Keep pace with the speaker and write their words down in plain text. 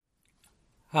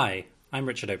Hi, I'm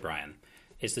Richard O'Brien.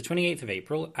 It's the 28th of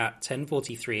April at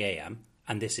 10:43 a.m.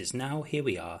 and this is Now Here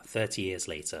We Are 30 Years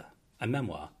Later, a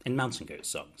memoir in Mountain Goat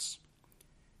songs.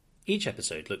 Each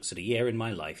episode looks at a year in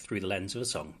my life through the lens of a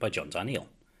song by John Darnielle.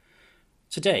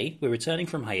 Today, we're returning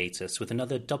from hiatus with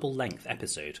another double-length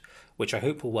episode, which I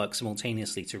hope will work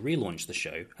simultaneously to relaunch the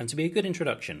show and to be a good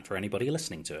introduction for anybody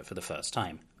listening to it for the first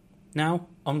time. Now,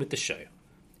 on with the show.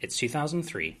 It's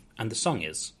 2003, and the song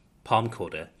is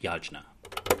Palmcorder Yajna.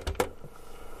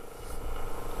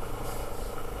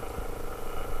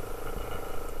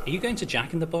 Are you going to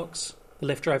Jack in the Box? The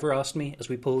Lyft driver asked me as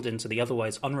we pulled into the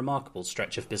otherwise unremarkable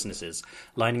stretch of businesses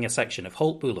lining a section of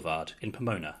Holt Boulevard in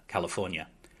Pomona, California.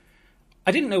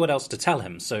 I didn't know what else to tell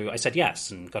him, so I said yes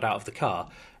and got out of the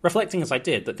car, reflecting as I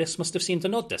did that this must have seemed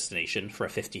an odd destination for a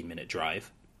 15-minute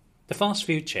drive. The fast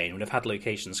food chain would have had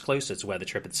locations closer to where the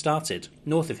trip had started,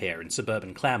 north of here in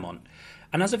suburban Claremont,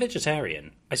 and as a vegetarian,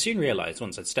 I soon realised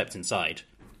once I'd stepped inside,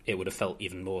 it would have felt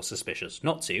even more suspicious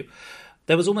not to,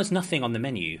 there was almost nothing on the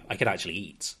menu I could actually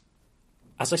eat.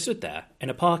 As I stood there, in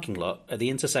a parking lot at the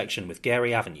intersection with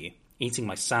Gary Avenue, eating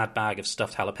my sad bag of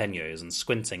stuffed jalapenos and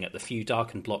squinting at the few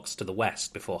darkened blocks to the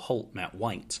west before Holt met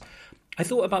White, I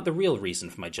thought about the real reason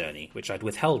for my journey, which I'd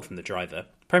withheld from the driver,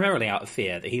 primarily out of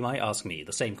fear that he might ask me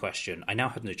the same question I now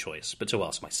had no choice but to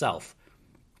ask myself.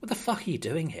 What the fuck are you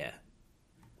doing here?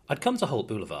 I'd come to Holt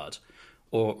Boulevard,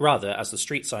 or rather, as the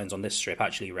street signs on this strip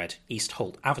actually read East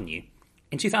Holt Avenue,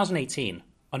 in 2018,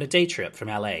 on a day trip from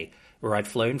LA, where I'd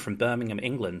flown from Birmingham,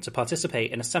 England to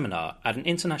participate in a seminar at an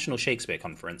international Shakespeare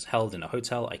conference held in a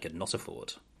hotel I could not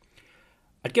afford.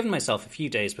 I'd given myself a few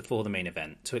days before the main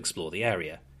event to explore the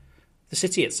area. The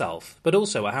city itself, but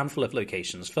also a handful of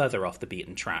locations further off the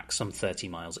beaten track some 30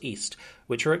 miles east,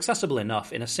 which were accessible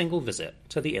enough in a single visit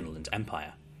to the Inland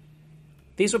Empire.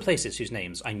 These were places whose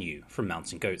names I knew from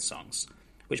Mountain Goat songs,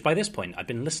 which by this point I'd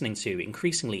been listening to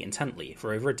increasingly intently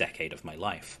for over a decade of my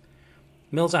life.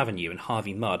 Mills Avenue and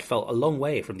Harvey Mudd felt a long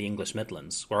way from the English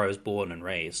Midlands, where I was born and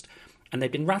raised, and they'd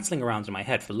been rattling around in my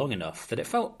head for long enough that it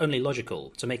felt only logical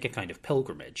to make a kind of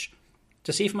pilgrimage,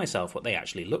 to see for myself what they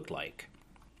actually looked like.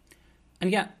 And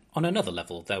yet, on another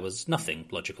level, there was nothing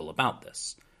logical about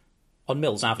this. On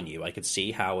Mills Avenue, I could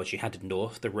see how, as you headed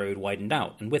north, the road widened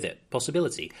out, and with it,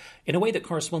 possibility, in a way that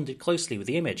corresponded closely with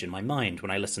the image in my mind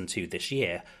when I listened to This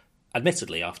Year,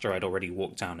 admittedly after I'd already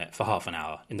walked down it for half an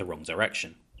hour in the wrong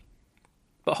direction.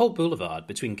 But Holt Boulevard,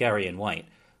 between Gary and White,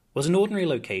 was an ordinary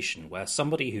location where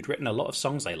somebody who'd written a lot of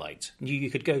songs I liked knew you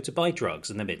could go to buy drugs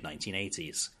in the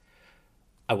mid-1980s.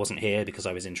 I wasn't here because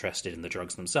I was interested in the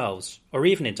drugs themselves, or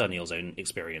even in Darnielle's own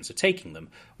experience of taking them,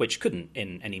 which couldn't,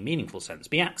 in any meaningful sense,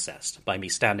 be accessed by me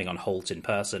standing on Holt in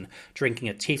person, drinking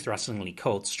a teeth-rattlingly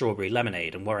cold strawberry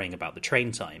lemonade and worrying about the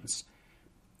train times.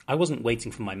 I wasn't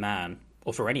waiting for my man,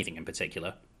 or for anything in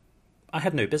particular. I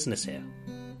had no business here.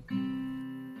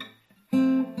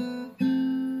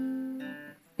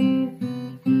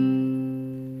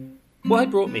 What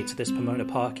had brought me to this Pomona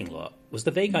parking lot was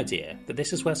the vague idea that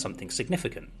this is where something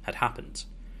significant had happened.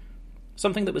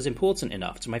 Something that was important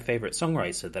enough to my favourite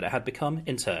songwriter that it had become,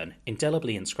 in turn,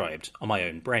 indelibly inscribed on my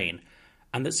own brain,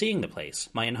 and that seeing the place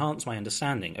might enhance my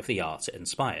understanding of the art it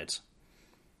inspired.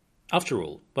 After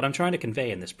all, what I'm trying to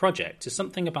convey in this project is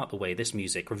something about the way this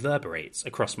music reverberates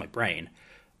across my brain,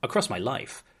 across my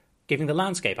life, giving the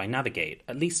landscape I navigate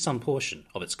at least some portion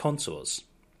of its contours.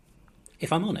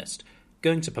 If I'm honest,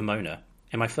 going to Pomona,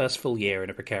 in my first full year in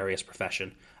a precarious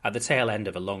profession, at the tail end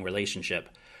of a long relationship,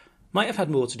 might have had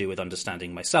more to do with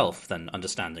understanding myself than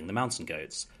understanding the mountain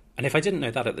goats, and if I didn't know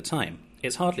that at the time,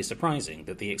 it's hardly surprising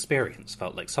that the experience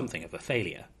felt like something of a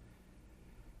failure.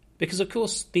 Because of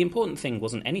course, the important thing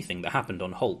wasn't anything that happened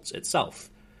on Holt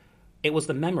itself. It was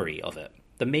the memory of it,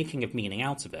 the making of meaning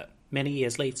out of it, many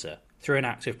years later, through an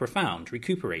act of profound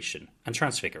recuperation and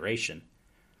transfiguration.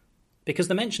 Because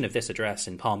the mention of this address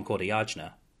in Palmcorder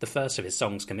Yajna, the first of his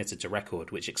songs committed to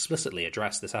record which explicitly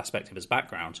addressed this aspect of his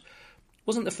background,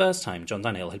 wasn't the first time John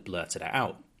Darnielle had blurted it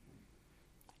out.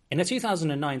 In a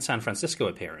 2009 San Francisco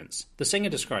appearance, the singer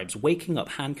describes waking up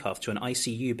handcuffed to an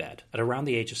ICU bed at around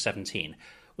the age of 17,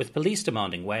 with police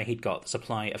demanding where he'd got the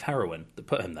supply of heroin that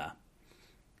put him there.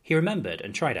 He remembered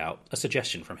and tried out a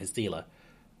suggestion from his dealer.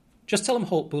 Just tell them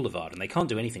Holt Boulevard and they can't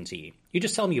do anything to you. You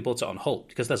just tell them you bought it on Holt,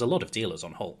 because there's a lot of dealers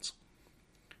on Holt.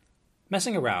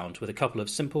 Messing around with a couple of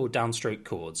simple downstroke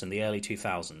chords in the early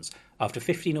 2000s, after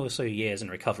 15 or so years in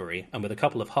recovery, and with a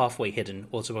couple of halfway hidden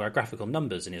autobiographical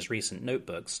numbers in his recent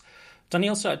notebooks,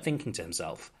 Darnielle started thinking to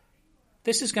himself,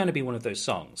 this is going to be one of those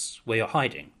songs where you're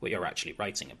hiding what you're actually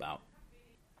writing about.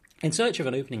 In search of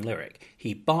an opening lyric,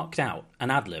 he barked out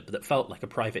an ad-lib that felt like a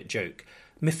private joke,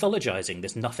 mythologizing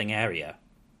this nothing area,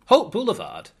 Holt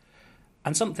Boulevard?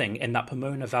 And something in that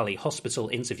Pomona Valley Hospital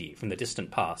interview from the distant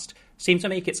past seemed to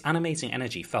make its animating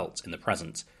energy felt in the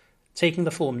present, taking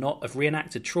the form not of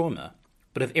reenacted trauma,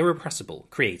 but of irrepressible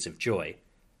creative joy.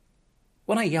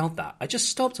 When I yelled that, I just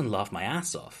stopped and laughed my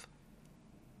ass off.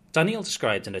 Daniel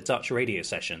described in a Dutch radio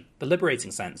session the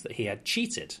liberating sense that he had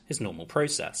cheated his normal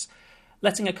process,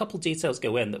 letting a couple details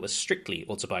go in that were strictly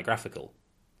autobiographical.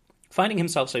 Finding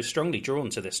himself so strongly drawn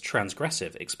to this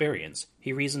transgressive experience,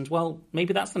 he reasoned, well,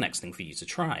 maybe that's the next thing for you to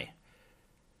try.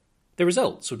 The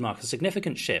results would mark a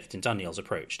significant shift in Daniel's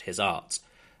approach to his art,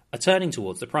 a turning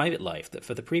towards the private life that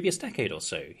for the previous decade or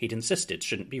so he'd insisted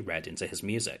shouldn't be read into his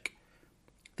music.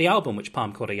 The album which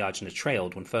Palmcorder Yajna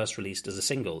trailed when first released as a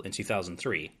single in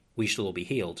 2003, We Shall All Be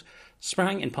Healed,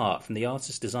 sprang in part from the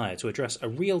artist's desire to address a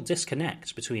real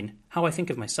disconnect between how I think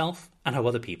of myself and how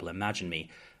other people imagine me,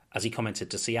 as he commented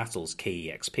to Seattle's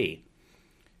KEXP.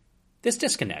 This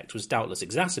disconnect was doubtless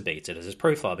exacerbated as his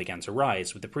profile began to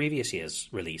rise with the previous year's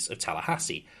release of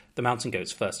Tallahassee, the Mountain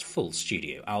Goat's first full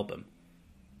studio album.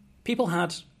 People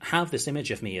have this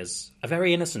image of me as a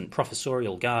very innocent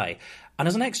professorial guy, and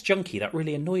as an ex-junkie that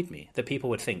really annoyed me, that people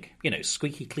would think,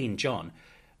 squeaky clean John.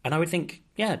 And I would think,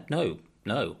 no.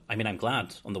 I mean, I'm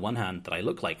glad, on the one hand, that I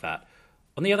look like that.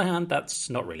 On the other hand, that's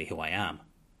not really who I am.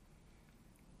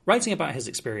 Writing about his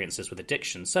experiences with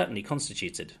addiction certainly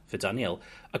constituted, for Daniel,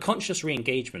 a conscious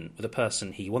re-engagement with a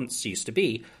person he once used to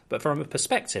be, but from a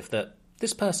perspective that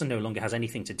this person no longer has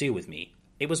anything to do with me.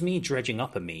 It was me dredging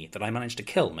up a me that I managed to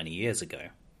kill many years ago.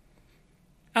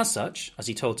 As such, as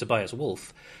he told Tobias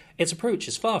Wolff, its approach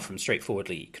is far from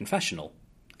straightforwardly confessional.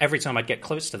 Every time I'd get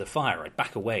close to the fire, I'd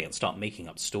back away and start making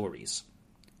up stories.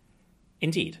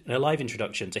 Indeed, in a live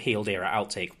introduction to Healed Era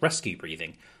outtake Rescue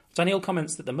Breathing, Daniel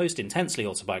comments that the most intensely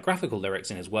autobiographical lyrics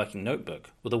in his working notebook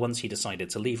were the ones he decided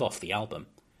to leave off the album.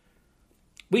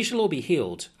 We Shall All Be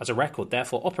Healed, as a record,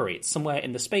 therefore operates somewhere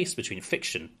in the space between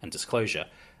fiction and disclosure,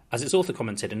 as its author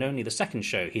commented in only the second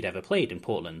show he'd ever played in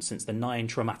Portland since the 9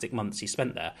 traumatic months he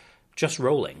spent there, just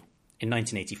rolling, in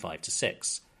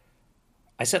 1985-6.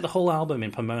 I set the whole album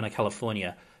in Pomona,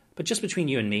 California, but just between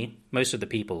you and me, most of the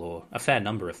people, or a fair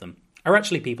number of them, are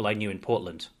actually people I knew in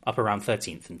Portland, up around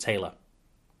 13th and Taylor.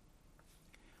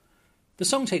 The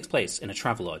song takes place in a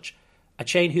Travelodge, a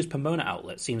chain whose Pomona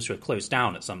outlet seems to have closed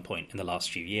down at some point in the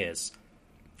last few years.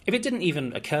 If it didn't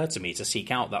even occur to me to seek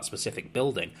out that specific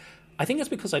building, I think it's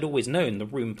because I'd always known the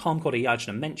room Palmcorder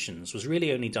Yajna mentions was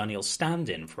really only Daniel's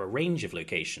stand-in for a range of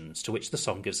locations to which the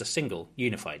song gives a single,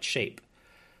 unified shape.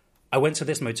 I went to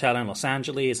this motel in Los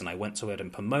Angeles, and I went to it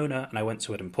in Pomona, and I went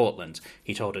to it in Portland,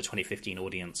 he told a 2015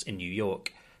 audience in New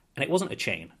York. And it wasn't a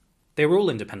chain. They were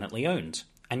all independently owned,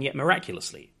 and yet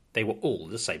miraculously, they were all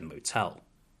the same motel.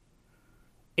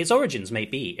 Its origins may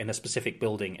be in a specific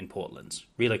building in Portland,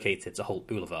 relocated to Holt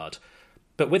Boulevard,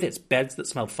 but with its beds that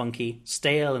smell funky,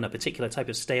 stale and a particular type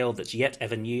of stale that's yet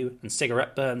ever new, and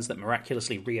cigarette burns that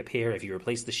miraculously reappear if you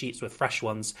replace the sheets with fresh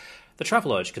ones, the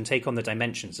Travelodge can take on the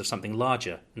dimensions of something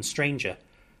larger and stranger,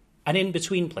 an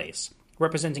in-between place,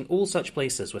 representing all such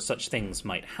places where such things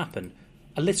might happen,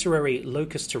 a literary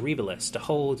locus terribilis to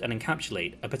hold and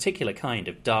encapsulate a particular kind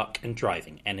of dark and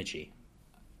driving energy.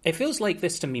 It feels like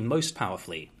this to me most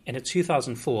powerfully in a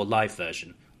 2004 live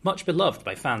version, much beloved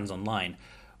by fans online,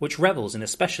 which revels in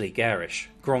especially garish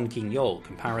Grand Guignol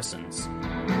comparisons.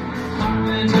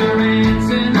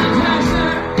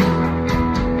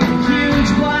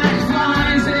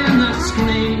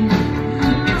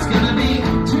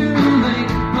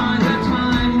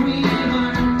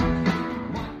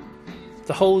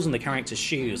 The holes in the characters'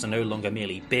 shoes are no longer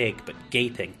merely big, but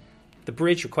gaping. The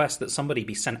bridge requests that somebody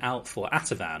be sent out for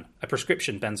Ativan, a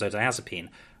prescription benzodiazepine,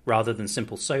 rather than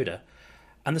simple soda.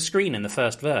 And the screen in the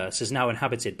first verse is now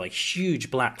inhabited by huge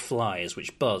black flies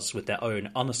which buzz with their own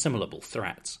unassimilable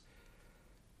threats.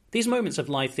 These moments of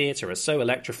live theatre are so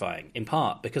electrifying, in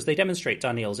part because they demonstrate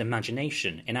Daniel's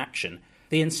imagination in action,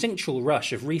 the instinctual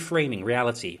rush of reframing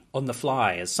reality on the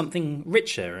fly as something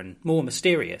richer and more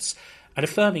mysterious, and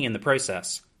affirming in the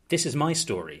process, this is my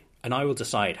story, and I will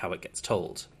decide how it gets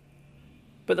told.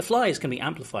 But the flies can be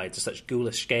amplified to such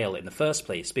ghoulish scale in the first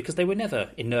place because they were never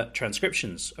inert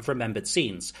transcriptions of remembered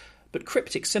scenes, but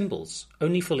cryptic symbols,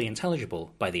 only fully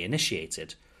intelligible by the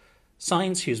initiated.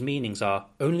 Signs whose meanings are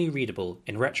only readable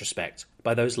in retrospect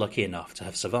by those lucky enough to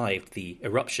have survived the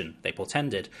eruption they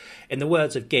portended, in the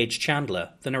words of Gage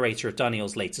Chandler, the narrator of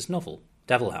Daniel's latest novel,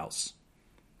 Devil House.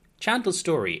 Chandler's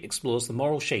story explores the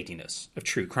moral shadiness of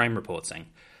true crime reporting,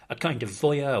 a kind of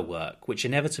voyeur work which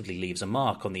inevitably leaves a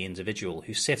mark on the individual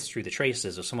who sifts through the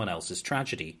traces of someone else's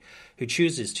tragedy, who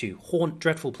chooses to haunt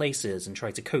dreadful places and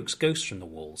try to coax ghosts from the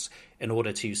walls in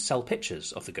order to sell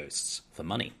pictures of the ghosts for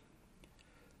money.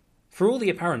 For all the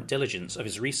apparent diligence of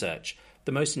his research,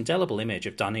 the most indelible image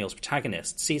of Daniel's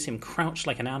protagonist sees him crouched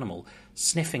like an animal,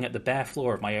 sniffing at the bare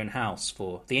floor of my own house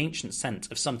for the ancient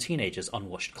scent of some teenager's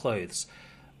unwashed clothes.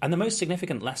 And the most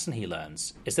significant lesson he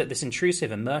learns is that this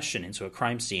intrusive immersion into a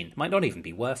crime scene might not even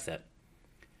be worth it.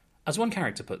 As one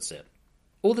character puts it,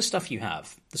 all the stuff you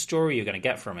have, the story you're going to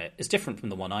get from it, is different from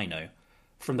the one I know,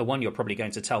 from the one you're probably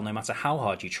going to tell no matter how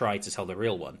hard you try to tell the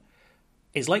real one.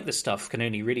 It's like this stuff can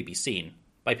only really be seen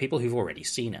by people who've already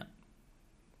seen it.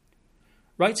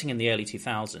 Writing in the early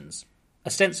 2000s,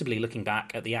 ostensibly looking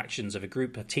back at the actions of a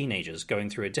group of teenagers going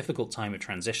through a difficult time of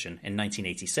transition in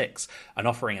 1986 and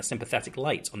offering a sympathetic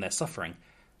light on their suffering,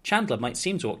 Chandler might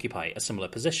seem to occupy a similar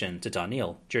position to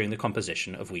Daniel during the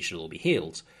composition of We Shall All Be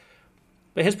Healed.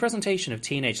 But his presentation of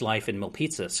teenage life in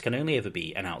Milpitas can only ever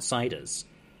be an outsider's.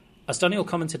 As Daniel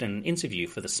commented in an interview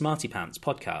for the Smarty Pants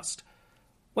podcast,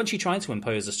 once you try to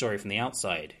impose a story from the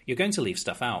outside, you're going to leave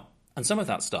stuff out, and some of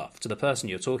that stuff, to the person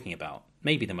you're talking about,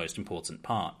 may be the most important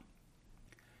part.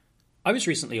 I was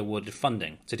recently awarded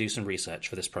funding to do some research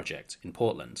for this project in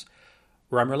Portland,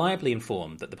 where I'm reliably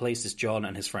informed that the places John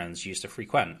and his friends used to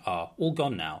frequent are all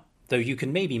gone now, though you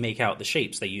can maybe make out the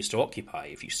shapes they used to occupy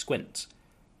if you squint.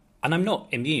 And I'm not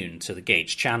immune to the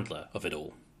Gage Chandler of it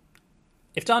all.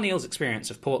 If Daniel's experience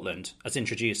of Portland, as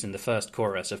introduced in the first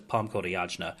chorus of Palmcorder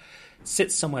Yajna,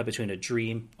 sits somewhere between a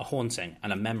dream, a haunting,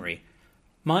 and a memory,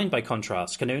 mine, by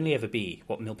contrast, can only ever be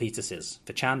what Milpitas is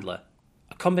for Chandler,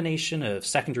 a combination of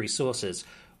secondary sources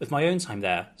with my own time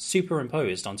there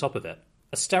superimposed on top of it,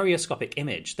 a stereoscopic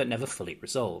image that never fully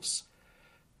resolves.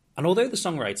 And although the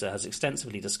songwriter has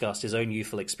extensively discussed his own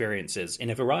youthful experiences in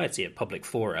a variety of public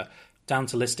fora, down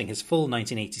to listing his full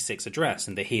 1986 address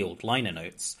in the Healed liner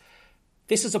notes,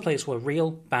 this is a place where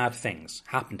real bad things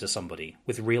happen to somebody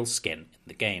with real skin in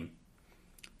the game.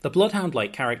 The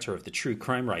bloodhound-like character of the true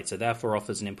crime writer therefore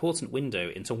offers an important window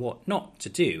into what not to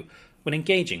do when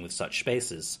engaging with such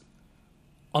spaces.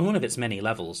 On one of its many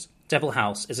levels, Devil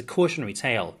House is a cautionary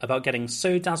tale about getting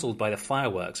so dazzled by the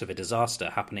fireworks of a disaster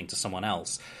happening to someone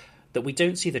else that we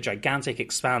don't see the gigantic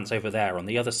expanse over there on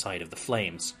the other side of the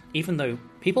flames, even though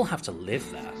people have to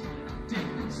live there.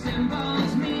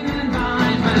 Symbols mean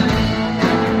environment.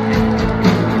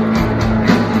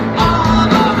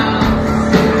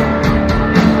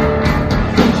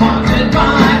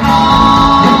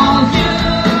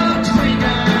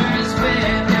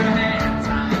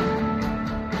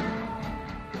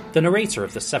 The narrator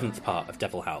of the seventh part of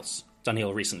Devil House,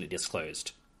 Daniel recently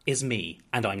disclosed, is me,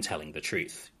 and I'm telling the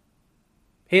truth.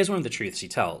 Here's one of the truths he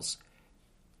tells.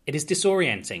 It is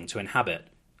disorienting to inhabit,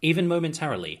 even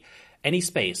momentarily, any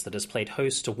space that has played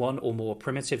host to one or more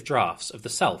primitive drafts of the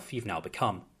self you've now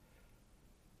become.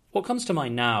 What comes to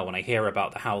mind now when I hear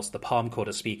about the house the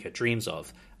Palmcorder speaker dreams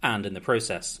of, and in the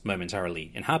process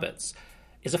momentarily inhabits,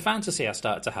 is a fantasy I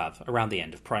started to have around the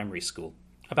end of primary school,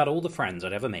 about all the friends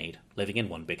I'd ever made living in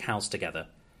one big house together.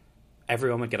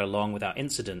 Everyone would get along without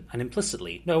incident, and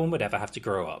implicitly no one would ever have to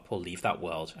grow up or leave that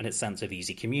world and its sense of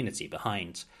easy community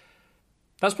behind.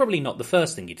 That's probably not the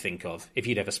first thing you'd think of if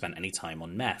you'd ever spent any time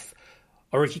on meth,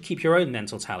 or if you keep your own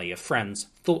mental tally of friends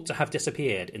thought to have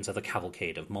disappeared into the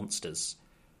cavalcade of monsters.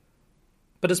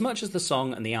 But as much as the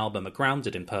song and the album are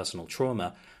grounded in personal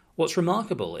trauma, what's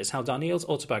remarkable is how Daniel's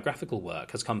autobiographical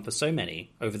work has come for so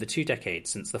many, over the 2 decades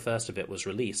since the first of it was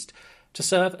released, to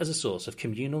serve as a source of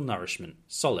communal nourishment,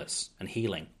 solace, and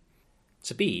healing.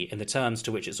 To be, in the terms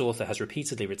to which its author has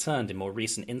repeatedly returned in more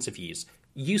recent interviews,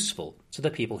 useful to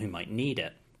the people who might need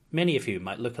it, many of whom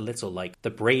might look a little like the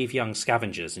brave young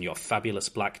scavengers in your fabulous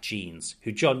black jeans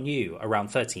who John knew around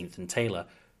 13th and Taylor,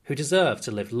 who deserved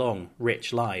to live long,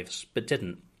 rich lives, but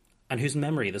didn't, and whose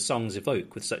memory the songs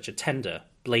evoke with such a tender,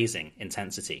 blazing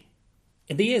intensity.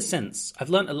 In the years since, I've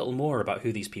learnt a little more about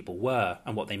who these people were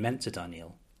and what they meant to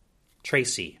Daniel.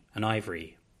 Tracy and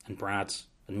Ivory and Brad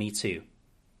and me too.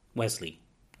 Wesley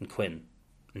and Quinn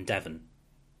and Devon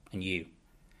and you.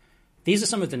 These are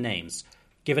some of the names,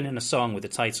 given in a song with the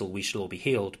title We Shall All Be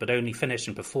Healed, but only finished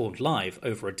and performed live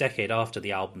over a decade after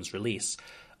the album's release,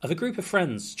 of a group of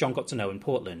friends John got to know in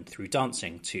Portland through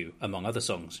dancing to, among other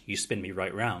songs, You Spin Me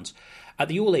Right Round, at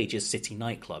the all-ages City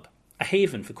nightclub, a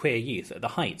haven for queer youth at the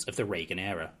height of the Reagan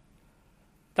era.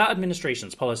 That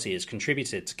administration's policies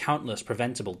contributed to countless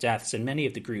preventable deaths in many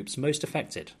of the groups most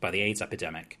affected by the AIDS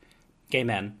epidemic: gay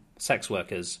men, sex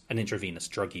workers, and intravenous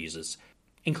drug users,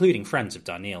 including friends of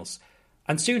Daniel's.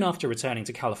 And soon after returning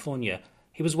to California,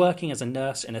 He was working as a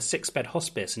nurse in a 6-bed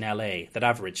hospice in LA that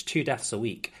averaged 2 deaths a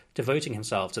week, devoting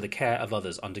himself to the care of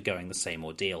others undergoing the same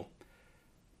ordeal.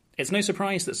 It's no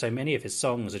surprise that so many of his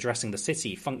songs addressing the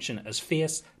city function as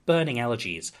fierce, burning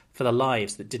elegies for the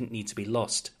lives that didn't need to be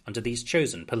lost under these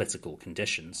chosen political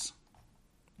conditions.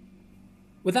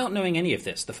 Without knowing any of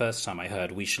this the first time I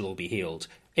heard We Shall All Be Healed,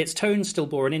 its tone still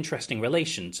bore an interesting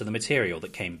relation to the material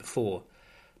that came before.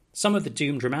 Some of the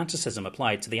doomed romanticism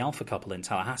applied to the alpha couple in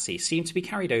Tallahassee seemed to be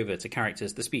carried over to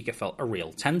characters the speaker felt a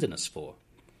real tenderness for.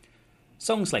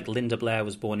 Songs like Linda Blair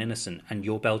Was Born Innocent and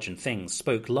Your Belgian Things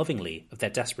spoke lovingly of their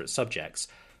desperate subjects,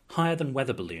 higher than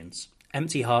weather balloons,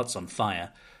 empty hearts on fire,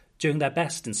 doing their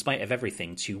best in spite of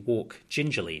everything to walk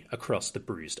gingerly across the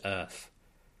bruised earth.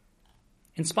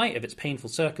 In spite of its painful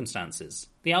circumstances,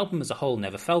 the album as a whole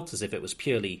never felt as if it was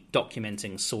purely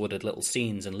documenting sordid little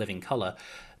scenes in living colour,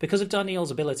 because of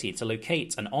Daniel's ability to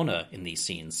locate and honour in these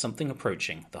scenes something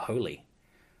approaching the holy.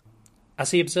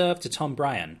 As he observed to Tom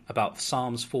Bryan about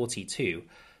Psalms 42,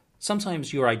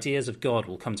 sometimes your ideas of God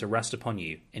will come to rest upon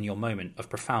you in your moment of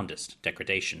profoundest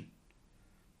degradation.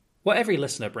 What every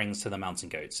listener brings to the Mountain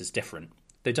Goats is different,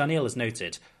 though Daniel has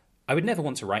noted, I would never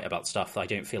want to write about stuff that I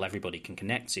don't feel everybody can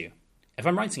connect to. If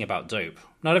I'm writing about dope,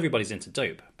 not everybody's into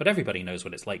dope, but everybody knows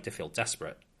what it's like to feel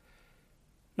desperate.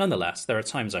 Nonetheless, there are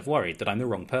times I've worried that I'm the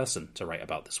wrong person to write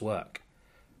about this work.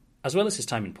 As well as his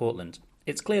time in Portland,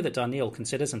 it's clear that Daniel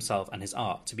considers himself and his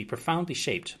art to be profoundly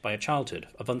shaped by a childhood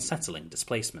of unsettling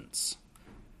displacements.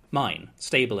 Mine,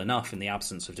 stable enough in the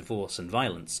absence of divorce and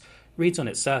violence, reads on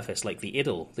its surface like the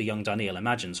idyll the young Daniel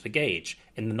imagines for Gage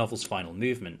in the novel's final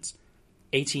movement.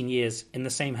 18 years in the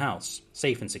same house,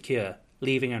 safe and secure,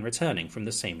 leaving and returning from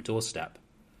the same doorstep.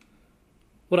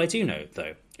 What I do know,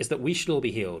 though, is that We Shall All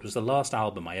Be Healed was the last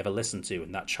album I ever listened to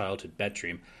in that childhood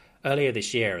bedroom, earlier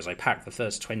this year as I packed the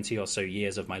first 20 or so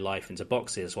years of my life into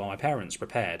boxes while my parents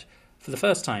prepared, for the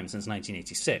first time since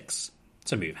 1986,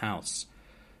 to move house.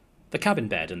 The cabin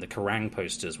bed and the Kerrang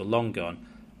posters were long gone,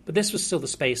 but this was still the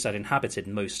space I'd inhabited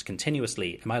most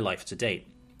continuously in my life to date,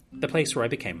 the place where I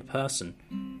became a person,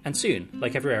 and soon,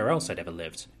 like everywhere else I'd ever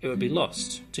lived, it would be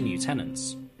lost to new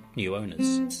tenants, new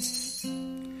owners.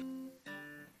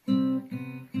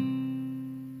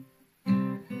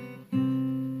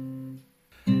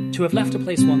 To have left a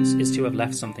place once is to have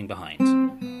left something behind.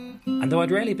 And though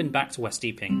I'd rarely been back to West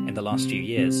Epping in the last few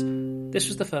years, this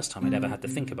was the first time I'd ever had to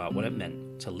think about what it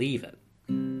meant to leave it.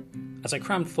 As I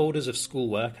crammed folders of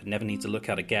schoolwork I'd never need to look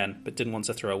at again, but didn't want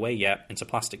to throw away yet, into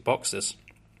plastic boxes,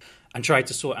 and tried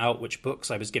to sort out which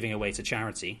books I was giving away to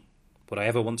charity, would I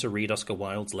ever want to read Oscar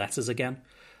Wilde's letters again?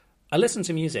 I listened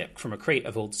to music from a crate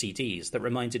of old CDs that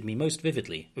reminded me most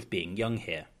vividly of being young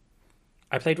here.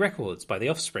 I played records by The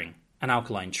Offspring, An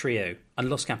Alkaline Trio, and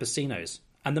Los Campesinos,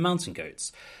 and The Mountain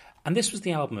Goats, and this was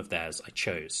the album of theirs I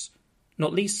chose.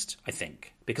 Not least, I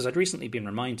think, because I'd recently been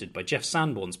reminded by Jeff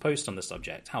Sanborn's post on the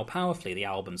subject how powerfully the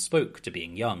album spoke to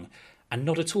being young, and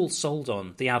not at all sold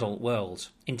on the adult world,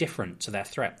 indifferent to their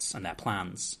threats and their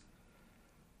plans.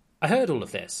 I heard all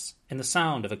of this in the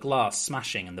sound of a glass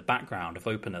smashing in the background of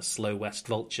opener Slow West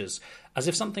Vultures, as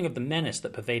if something of the menace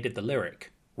that pervaded the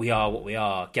lyric, "We are what we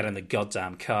are, get in the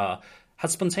goddamn car,"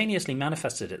 had spontaneously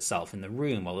manifested itself in the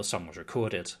room while the song was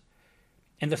recorded.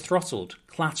 In the throttled,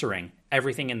 clattering,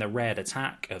 everything in the red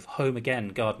attack of Home Again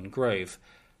Garden Grove,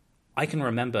 I can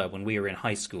remember when we were in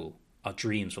high school, our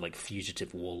dreams were like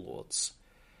fugitive warlords.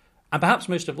 And perhaps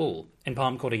most of all, in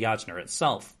Palmcorder Yajna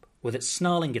itself, with its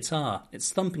snarling guitar,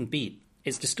 its thumping beat,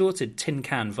 its distorted tin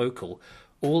can vocal,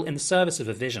 all in the service of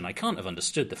a vision I can't have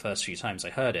understood the first few times I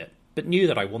heard it, but knew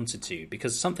that I wanted to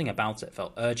because something about it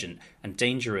felt urgent and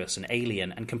dangerous and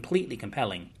alien and completely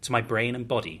compelling to my brain and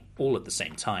body all at the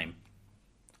same time.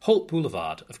 Holt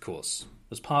Boulevard, of course,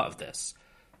 was part of this.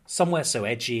 Somewhere so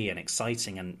edgy and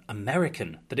exciting and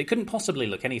American that it couldn't possibly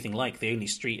look anything like the only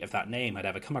street of that name I'd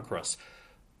ever come across.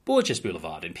 Borges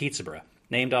Boulevard in Peterborough,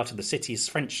 named after the city's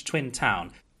French twin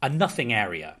town, a nothing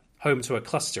area, home to a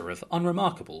cluster of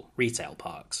unremarkable retail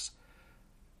parks.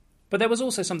 But there was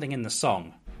also something in the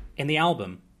song, in the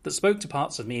album, that spoke to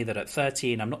parts of me that at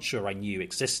 13 I'm not sure I knew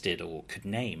existed or could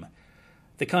name.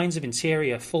 The kinds of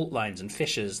interior fault lines and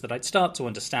fissures that I'd start to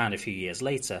understand a few years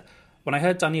later, when I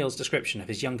heard Daniel's description of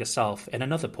his younger self in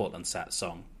another Portland Sat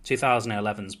song,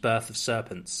 2011's Birth of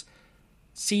Serpents.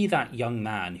 See that young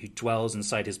man who dwells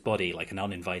inside his body like an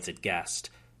uninvited guest,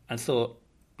 and thought,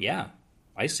 yeah,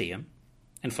 I see him,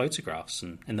 in photographs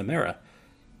and in the mirror.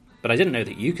 But I didn't know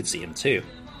that you could see him too.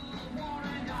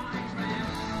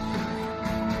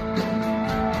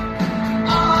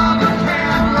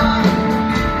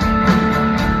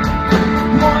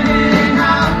 Pointing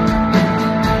out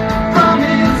from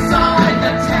inside the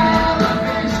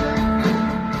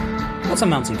What's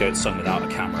a mountain goat song without a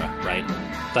camera, right?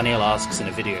 Daniel asks in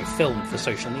a video filmed for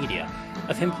social media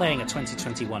of him playing a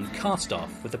 2021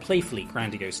 cast-off with a playfully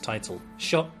grandiose title,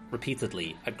 shot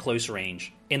repeatedly at close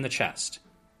range, in the chest,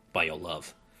 by your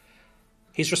love.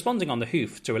 He's responding on the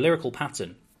hoof to a lyrical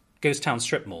pattern, Ghost Town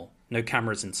Strip Mall, no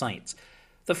cameras in sight,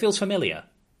 that feels familiar,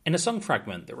 in a song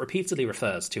fragment that repeatedly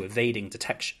refers to evading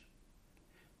detection.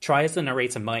 Try as the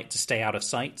narrator might to stay out of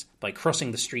sight by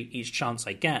crossing the street each chance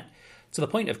I get, to the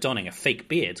point of donning a fake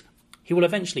beard, he will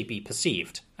eventually be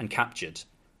perceived and captured.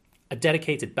 A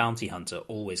dedicated bounty hunter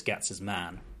always gets his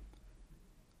man.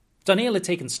 Daniel had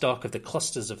taken stock of the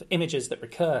clusters of images that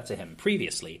recur to him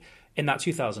previously in that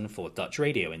 2004 Dutch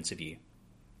radio interview.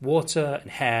 Water and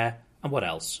hair, and what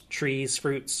else? Trees,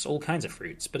 fruits, all kinds of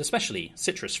fruits, but especially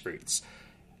citrus fruits.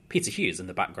 Peter Hughes in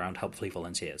the background helpfully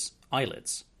volunteers.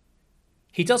 Eyelids.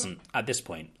 He doesn't, at this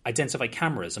point, identify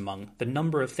cameras among the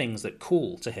number of things that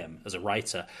call to him as a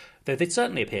writer, though they'd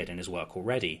certainly appeared in his work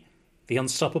already. The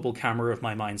unstoppable camera of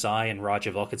My Mind's Eye and Raj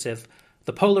Evocative,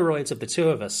 the Polaroids of the two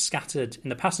of us scattered in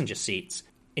the passenger seats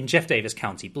in Jeff Davis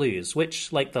County Blues,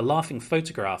 which, like the laughing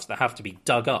photographs that have to be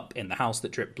dug up in The House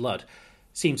That Dripped Blood,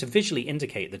 seem to visually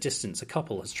indicate the distance a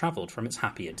couple has travelled from its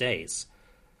happier days.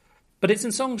 But it's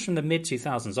in songs from the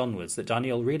mid-2000s onwards that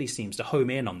Daniel really seems to home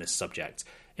in on this subject,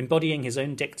 embodying his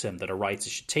own dictum that a writer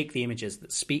should take the images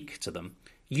that speak to them,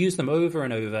 use them over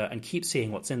and over, and keep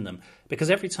seeing what's in them, because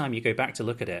every time you go back to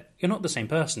look at it, you're not the same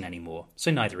person anymore,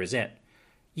 so neither is it.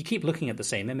 You keep looking at the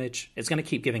same image, it's going to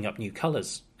keep giving up new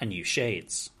colours and new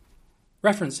shades.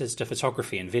 References to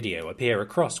photography and video appear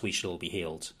across We Shall All Be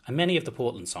Healed, and many of the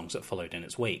Portland songs that followed in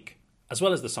its wake, as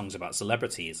well as the songs about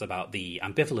celebrities, about the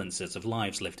ambivalences of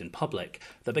lives lived in public,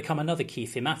 that become another key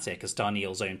thematic as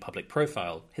Daniel's own public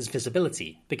profile, his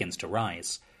visibility, begins to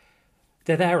rise.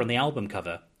 They're there on the album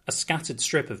cover, a scattered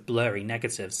strip of blurry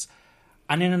negatives,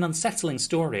 and in an unsettling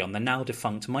story on the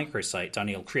now-defunct microsite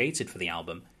Daniel created for the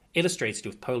album, illustrated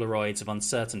with Polaroids of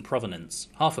uncertain provenance,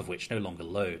 half of which no longer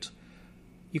load.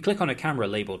 You click on a camera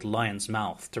labelled Lion's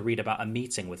Mouth to read about a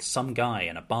meeting with some guy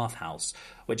in a bathhouse,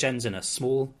 which ends in a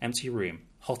small, empty room,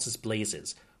 hot as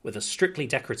blazes, with a strictly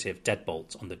decorative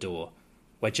deadbolt on the door,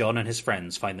 where John and his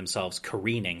friends find themselves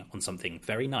careening on something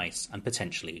very nice and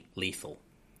potentially lethal.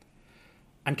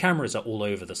 And cameras are all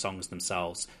over the songs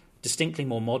themselves, distinctly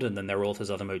more modern than their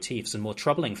author's other motifs, and more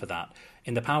troubling for that,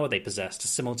 in the power they possess to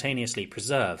simultaneously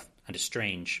preserve and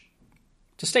estrange.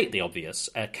 To state the obvious,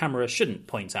 a camera shouldn't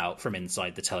point out from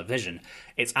inside the television,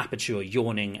 its aperture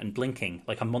yawning and blinking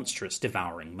like a monstrous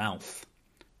devouring mouth.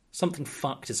 Something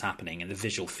fucked is happening in the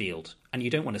visual field, and you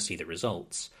don't want to see the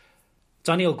results.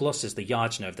 Daniel glosses the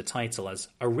yajna of the title as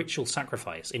a ritual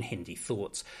sacrifice in Hindi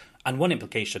thought, and one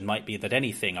implication might be that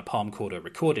anything a Palmcorder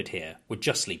recorded here would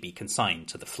justly be consigned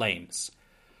to the flames.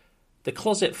 The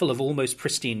closet full of almost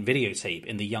pristine videotape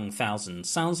in the young thousands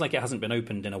sounds like it hasn't been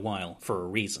opened in a while for a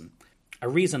reason. A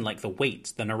reason like the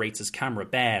weight the narrator's camera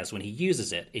bears when he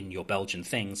uses it in Your Belgian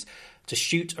Things to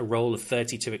shoot a roll of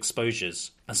 32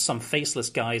 exposures as some faceless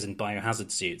guys in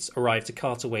biohazard suits arrive to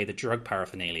cart away the drug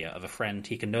paraphernalia of a friend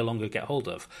he can no longer get hold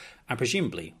of and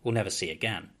presumably will never see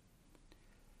again.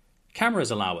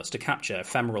 Cameras allow us to capture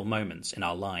ephemeral moments in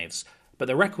our lives, but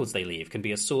the records they leave can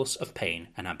be a source of pain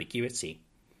and ambiguity.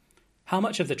 How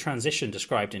much of the transition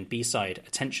described in B-side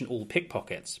Attention All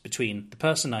Pickpockets between the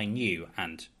person I knew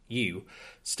and you,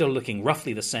 still looking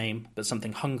roughly the same, but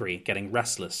something hungry getting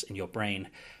restless in your brain,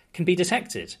 can be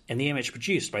detected in the image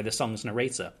produced by the song's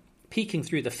narrator, peeking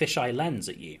through the fisheye lens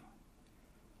at you.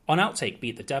 On Outtake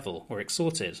Beat the Devil, we're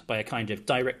exhorted by a kind of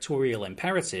directorial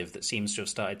imperative that seems to have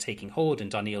started taking hold in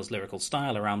Daniel's lyrical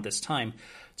style around this time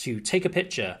to take a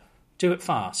picture, do it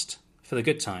fast, for the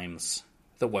good times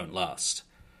that won't last.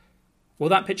 Will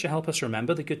that picture help us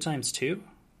remember the good times too,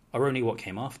 or only what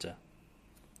came after?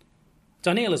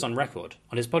 Daniel is on record,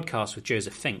 on his podcast with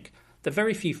Joseph Fink, that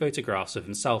very few photographs of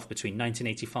himself between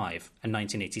 1985 and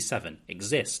 1987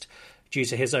 exist, due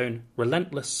to his own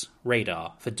relentless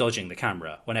radar for dodging the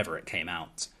camera whenever it came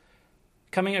out.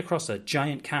 Coming across a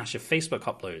giant cache of Facebook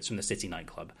uploads from the City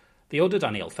nightclub, the older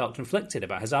Daniel felt conflicted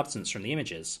about his absence from the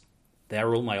images. There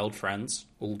are all my old friends,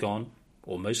 all gone,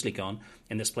 or mostly gone,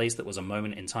 in this place that was a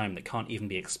moment in time that can't even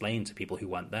be explained to people who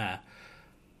weren't there.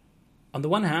 On the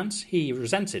one hand, he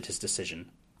resented his decision.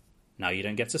 Now you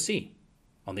don't get to see.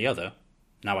 On the other,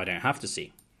 now I don't have to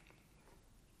see.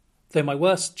 Though my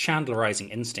worst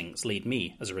chandlerizing instincts lead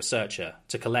me, as a researcher,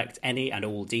 to collect any and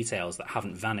all details that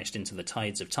haven't vanished into the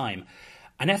tides of time,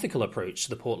 An ethical approach to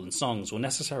the Portland songs will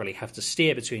necessarily have to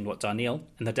steer between what Darnielle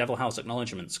in the Devil House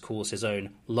Acknowledgements calls his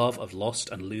own love of lost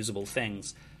and losable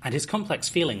things, and his complex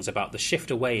feelings about the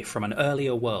shift away from an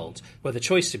earlier world where the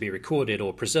choice to be recorded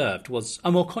or preserved was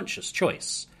a more conscious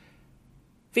choice.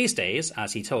 These days,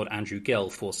 as he told Andrew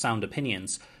Gill for Sound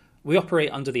Opinions, we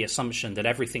operate under the assumption that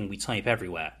everything we type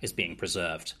everywhere is being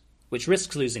preserved, which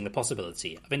risks losing the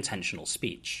possibility of intentional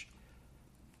speech.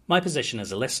 My position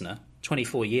as a listener,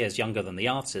 24 years younger than the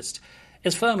artist,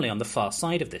 is firmly on the far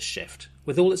side of this shift,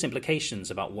 with all its implications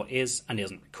about what is and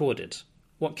isn't recorded,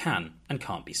 what can and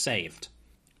can't be saved.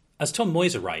 As Tom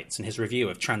Moiser writes in his review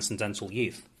of Transcendental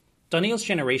Youth, Darnielle's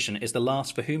generation is the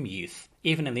last for whom youth,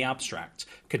 even in the abstract,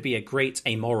 could be a great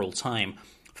amoral time,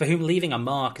 for whom leaving a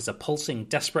mark is a pulsing,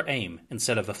 desperate aim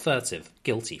instead of a furtive,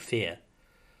 guilty fear.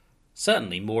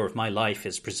 Certainly more of my life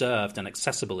is preserved and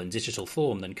accessible in digital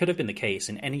form than could have been the case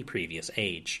in any previous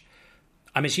age.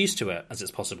 I'm as used to it as it's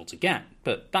possible to get,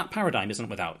 but that paradigm isn't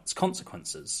without its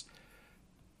consequences.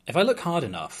 If I look hard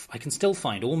enough, I can still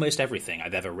find almost everything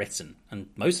I've ever written, and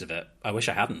most of it I wish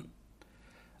I hadn't.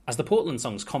 As the Portland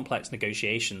song's complex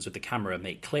negotiations with the camera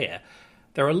make clear,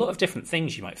 there are a lot of different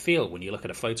things you might feel when you look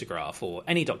at a photograph or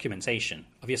any documentation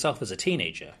of yourself as a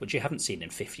teenager which you haven't seen in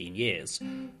 15 years.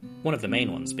 One of the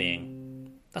main ones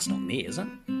being, that's not me, is it?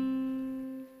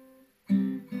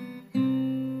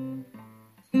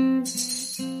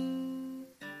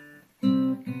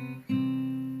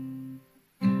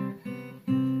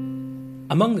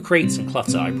 Among the crates and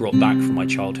clutter I brought back from my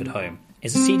childhood home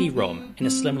is a CD-ROM in a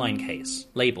slimline case,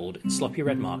 labelled in sloppy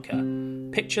red marker,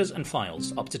 Pictures and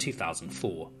Files up to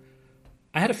 2004.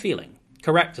 I had a feeling,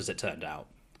 correct as it turned out,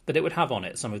 that it would have on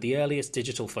it some of the earliest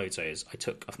digital photos I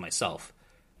took of myself,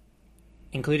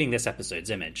 including this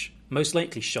episode's image, most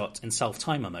likely shot in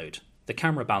self-timer mode, the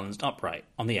camera balanced upright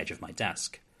on the edge of my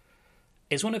desk.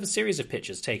 It's one of a series of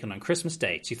pictures taken on Christmas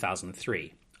Day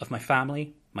 2003 of my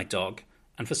family, my dog,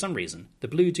 and for some reason, the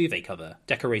blue duvet cover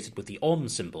decorated with the OM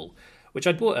symbol, which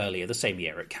I'd bought earlier the same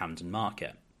year at Camden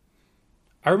Market.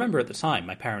 I remember at the time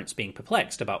my parents being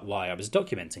perplexed about why I was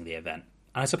documenting the event,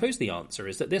 and I suppose the answer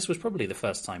is that this was probably the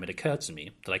first time it occurred to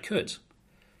me that I could.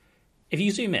 If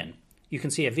you zoom in, you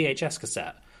can see a VHS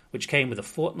cassette, which came with a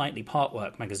fortnightly part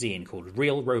work magazine called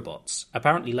Real Robots,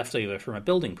 apparently left over from a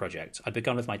building project I'd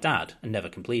begun with my dad and never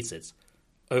completed.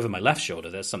 Over my left shoulder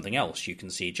there's something else you can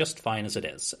see just fine as it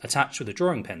is, attached with a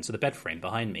drawing pen to the bed frame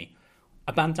behind me.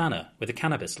 A bandana with a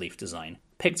cannabis leaf design,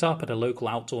 picked up at a local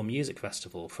outdoor music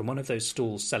festival from one of those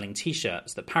stalls selling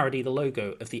t-shirts that parody the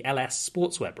logo of the LS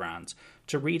sportswear brand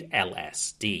to read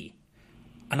LSD.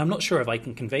 And I'm not sure if I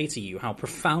can convey to you how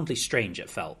profoundly strange it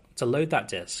felt to load that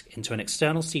disc into an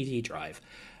external CD drive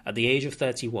at the age of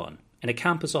 31 in a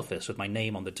campus office with my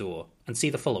name on the door and see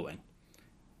the following.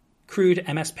 Crude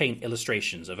MS Paint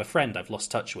illustrations of a friend I've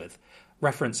lost touch with,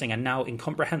 referencing a now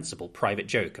incomprehensible private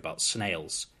joke about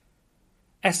snails.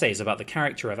 Essays about the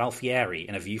character of Alfieri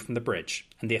in A View from the Bridge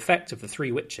and the effect of the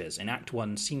three witches in Act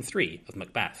 1, Scene 3 of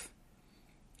Macbeth.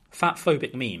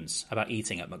 Fat-phobic memes about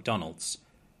eating at McDonald's.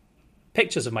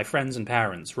 Pictures of my friends and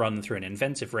parents run through an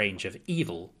inventive range of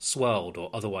evil, swirled or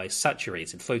otherwise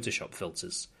saturated Photoshop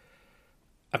filters.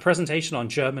 A presentation on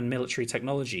German military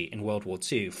technology in World War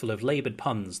II full of laboured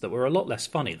puns that were a lot less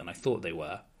funny than I thought they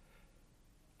were.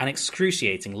 An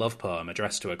excruciating love poem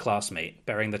addressed to a classmate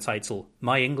bearing the title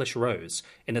My English Rose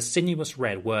in a sinuous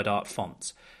red word art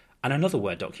font, and another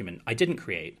Word document I didn't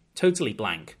create, totally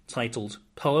blank, titled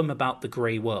Poem About the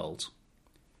Grey World.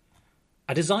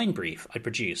 A design brief I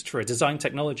produced for a design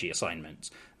technology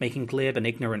assignment, making glib and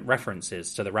ignorant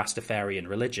references to the Rastafarian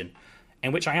religion,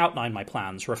 in which I outlined my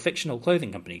plans for a fictional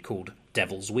clothing company called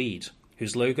Devil's Weed,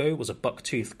 whose logo was a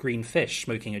buck-toothed green fish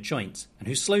smoking a joint, and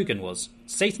whose slogan was,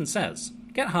 Satan says,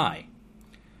 get high.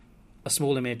 A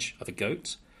small image of a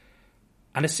goat,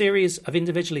 and a series of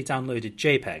individually downloaded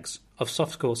JPEGs of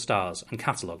softcore stars and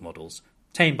catalogue models,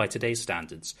 tamed by today's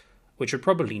standards, which would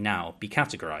probably now be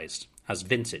categorised as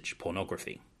vintage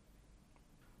pornography.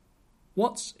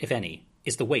 What, if any,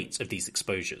 is the weight of these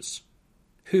exposures?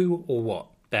 Who or what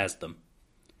bears them?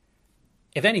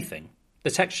 If anything, the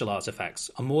textual artefacts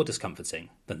are more discomforting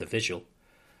than the visual.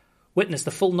 Witness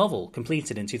the full novel,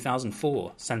 completed in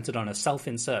 2004, centred on a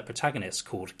self-insert protagonist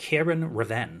called Kieran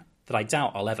Raven, that I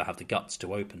doubt I'll ever have the guts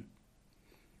to open.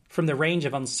 From the range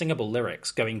of unsingable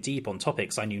lyrics going deep on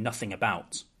topics I knew nothing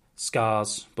about,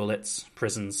 scars, bullets,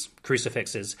 prisons,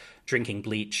 crucifixes, drinking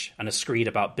bleach, and a screed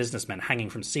about businessmen hanging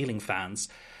from ceiling fans,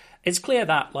 it's clear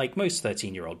that, like most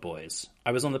 13-year-old boys,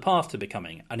 I was on the path to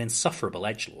becoming an insufferable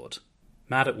edgelord.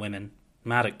 Mad at women,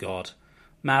 mad at God,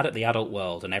 mad at the adult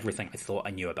world and everything I thought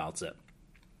I knew about it.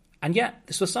 And yet,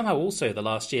 this was somehow also the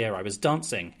last year I was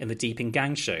dancing in the Deeping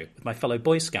Gang show with my fellow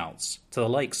Boy Scouts to the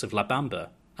likes of La Bamba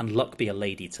and Luck Be a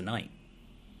Lady Tonight.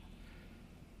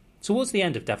 Towards the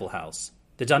end of Devil House,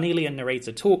 the Danielian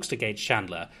narrator talks to Gage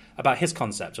Chandler about his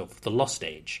concept of the Lost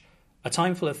Age, a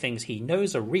time full of things he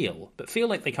knows are real but feel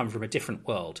like they come from a different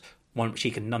world, one which he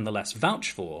can nonetheless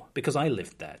vouch for because I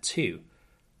lived there too.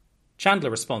 Chandler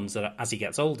responds that as he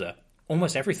gets older,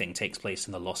 almost everything takes place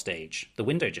in the Lost Age. The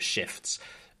window just shifts.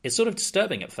 It's sort of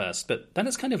disturbing at first, but then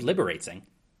it's kind of liberating.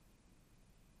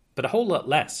 But a whole lot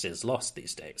less is lost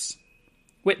these days.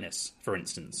 Witness, for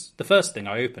instance, the first thing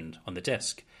I opened on the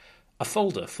disk. A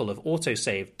folder full of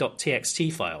autosaved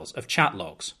 .txt files of chat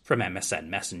logs from MSN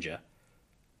Messenger.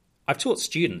 I've taught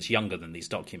students younger than these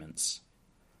documents.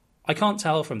 I can't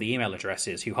tell from the email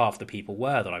addresses who half the people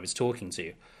were that I was talking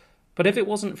to, but if it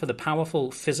wasn't for the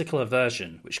powerful physical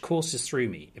aversion which courses through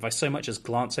me if I so much as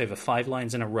glance over 5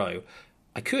 lines in a row,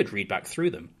 I could read back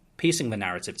through them, piecing the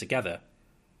narrative together.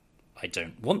 I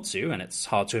don't want to, and it's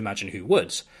hard to imagine who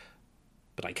would,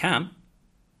 but I can.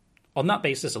 On that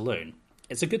basis alone,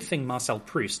 it's a good thing Marcel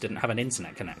Proust didn't have an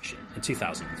internet connection in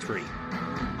 2003.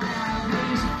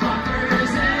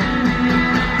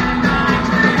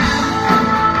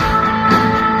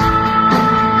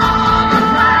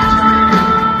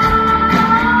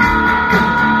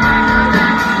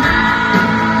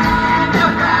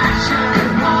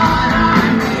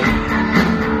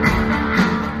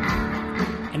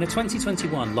 In a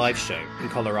 2021 live show in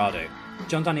Colorado,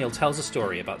 John Daniel tells a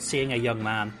story about seeing a young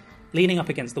man leaning up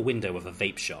against the window of a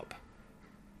vape shop.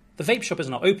 The vape shop is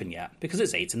not open yet because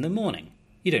it's 8 in the morning.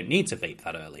 You don't need to vape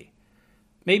that early.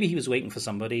 Maybe he was waiting for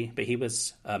somebody, but he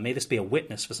was, may this be a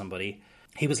witness for somebody,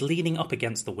 he was leaning up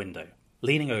against the window,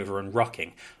 leaning over and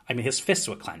rocking. I mean, his fists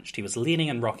were clenched. He was leaning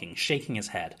and rocking, shaking his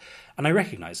head. And I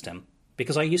recognised him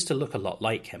because I used to look a lot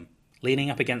like him, leaning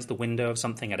up against the window of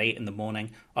something at 8 in the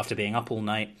morning after being up all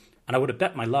night, and I would have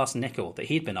bet my last nickel that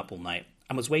he'd been up all night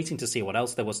and was waiting to see what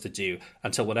else there was to do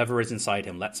until whatever is inside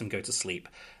him lets him go to sleep,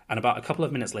 and about a couple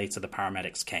of minutes later the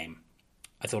paramedics came.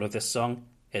 I thought of this song.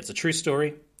 It's a true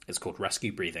story. It's called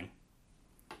Rescue Breathing.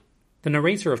 The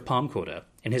narrator of Palmcorder,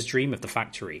 in his dream of the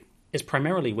factory, is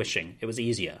primarily wishing it was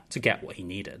easier to get what he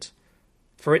needed.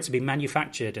 For it to be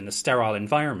manufactured in a sterile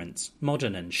environment,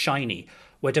 modern and shiny,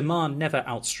 where demand never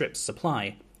outstrips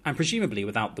supply, and presumably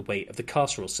without the weight of the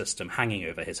carceral system hanging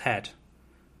over his head.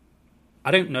 I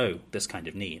don't know this kind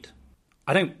of need.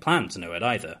 I don't plan to know it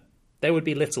either. There would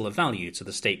be little of value to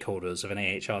the stakeholders of an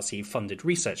AHRC-funded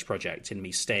research project in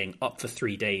me staying up for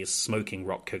 3 days smoking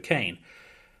rock cocaine.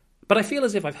 But I feel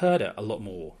as if I've heard it a lot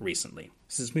more recently,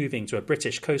 since moving to a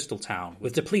British coastal town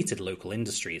with depleted local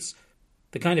industries,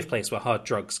 the kind of place where hard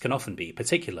drugs can often be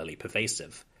particularly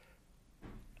pervasive.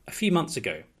 A few months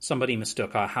ago, somebody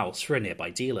mistook our house for a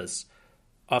nearby dealer's.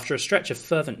 After a stretch of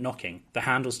fervent knocking, the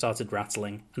handle started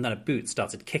rattling, and then a boot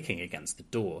started kicking against the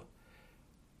door.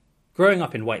 Growing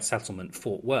up in white settlement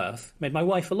Fort Worth made my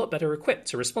wife a lot better equipped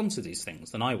to respond to these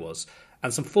things than I was,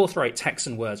 and some forthright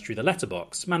Texan words through the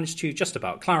letterbox managed to just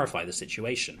about clarify the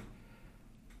situation.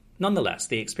 Nonetheless,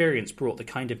 the experience brought the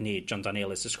kind of need John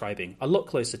Daniel is describing a lot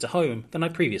closer to home than I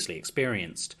previously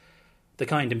experienced. The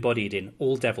kind embodied in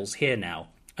All Devils Here Now,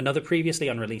 another previously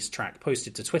unreleased track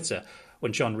posted to Twitter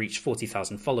when John reached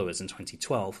 40,000 followers in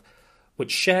 2012,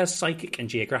 which shares psychic and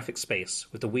geographic space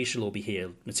with the We Shall All Be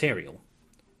Here material.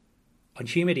 On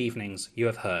humid evenings, you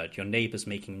have heard your neighbours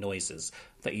making noises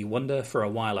that you wonder for a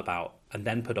while about and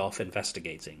then put off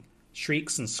investigating.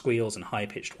 Shrieks and squeals and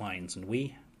high-pitched whines, and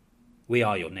we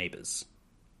are your neighbours.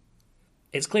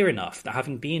 It's clear enough that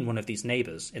having been one of these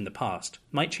neighbours in the past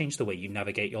might change the way you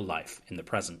navigate your life in the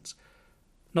present,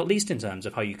 not least in terms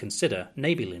of how you consider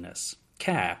neighbourliness,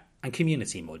 care, and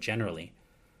community more generally.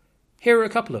 Here are a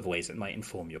couple of ways it might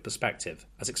inform your perspective,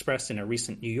 as expressed in a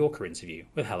recent New Yorker interview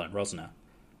with Helen Rosner.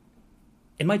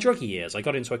 In my druggy years, I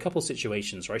got into a couple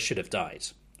situations where I should have died.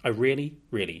 I really,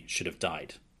 really should have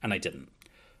died, and I didn't.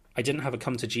 I didn't have a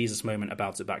come-to-Jesus moment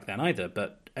about it back then either,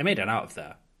 but I made it out of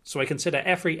there, so I consider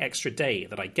every extra day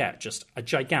that I get just a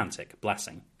gigantic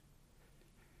blessing.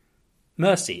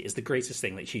 Mercy is the greatest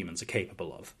thing that humans are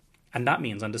capable of, and that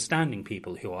means understanding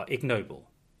people who are ignoble,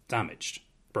 damaged,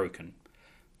 broken.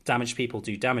 Damaged people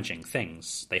do damaging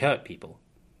things. They hurt people.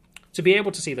 To be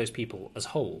able to see those people as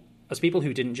whole, as people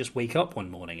who didn't just wake up one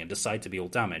morning and decide to be all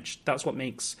damaged, that's what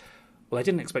makes, well, I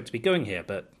didn't expect to be going here,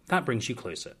 but that brings you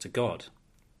closer to God.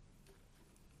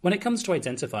 When it comes to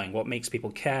identifying what makes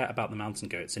people care about the Mountain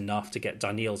Goats enough to get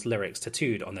Daniel's lyrics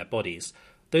tattooed on their bodies,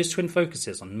 those twin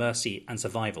focuses on mercy and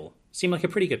survival seem like a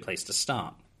pretty good place to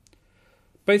start.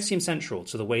 Both seem central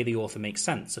to the way the author makes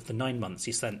sense of the 9 months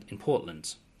he spent in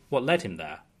Portland. what led him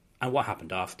there, and what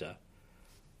happened after.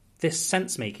 This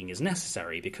sense-making is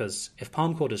necessary because, if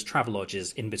Palmcorder's travellogue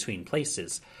is in between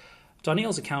places,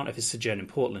 Daniel's account of his sojourn in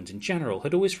Portland in general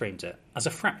had always framed it as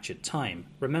a fractured time,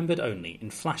 remembered only in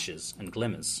flashes and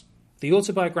glimmers. The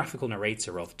autobiographical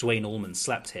narrator of Dwayne Allman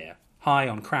slept here, high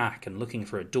on crack and looking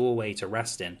for a doorway to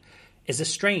rest in, is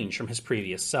estranged from his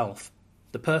previous self.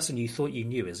 The person you thought you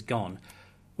knew is gone,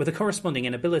 with a corresponding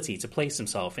inability to place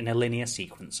himself in a linear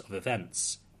sequence of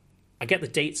events. I get the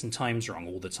dates and times wrong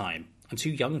all the time. I'm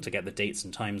too young to get the dates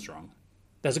and times wrong.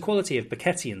 There's a quality of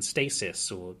Beckettian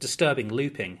stasis, or disturbing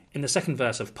looping, in the second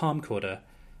verse of Palmcorder.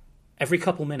 Every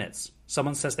couple minutes,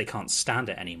 someone says they can't stand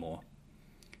it anymore.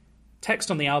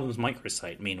 Text on the album's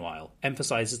microsite, meanwhile,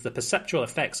 emphasises the perceptual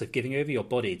effects of giving over your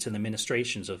body to the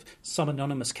ministrations of some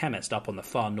anonymous chemist up on the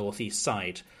far northeast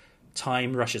side.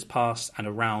 Time rushes past and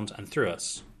around and through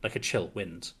us, like a chill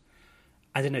wind.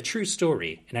 And in a true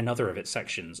story, in another of its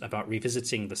sections, about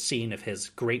revisiting the scene of his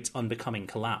great unbecoming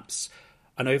collapse,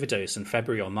 an overdose in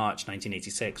February or March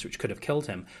 1986 which could have killed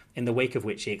him, in the wake of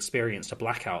which he experienced a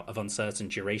blackout of uncertain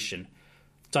duration,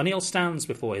 Daniel stands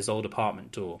before his old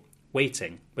apartment door,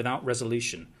 waiting, without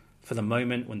resolution, for the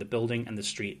moment when the building and the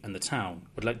street and the town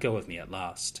would let go of me at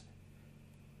last.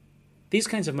 These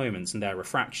kinds of moments and their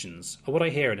refractions are what I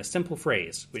hear in a simple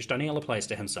phrase which Daniel applies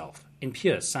to himself, in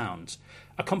pure sound,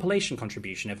 a compilation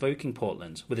contribution evoking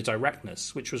Portland with a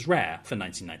directness which was rare for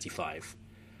 1995.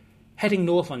 Heading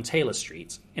north on Taylor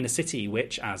Street, in a city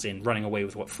which, as in Running Away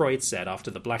with What Freud said after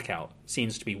the blackout,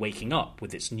 seems to be waking up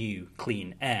with its new,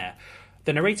 clean air,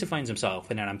 the narrator finds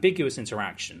himself in an ambiguous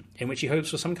interaction in which he hopes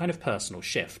for some kind of personal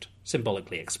shift,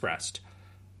 symbolically expressed.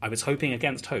 I was hoping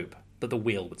against hope that the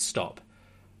wheel would stop.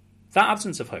 That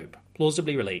absence of hope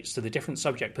plausibly relates to the different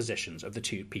subject positions of the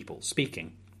two people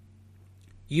speaking.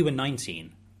 You were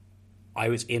 19. I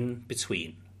was in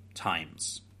between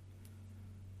times.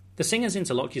 The singer's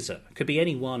interlocutor could be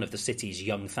any one of the city's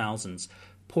young thousands,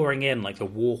 pouring in like the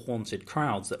war-haunted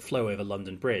crowds that flow over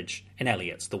London Bridge in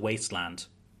Eliot's The Wasteland.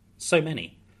 So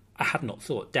many. I had not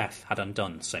thought death had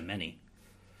undone so many.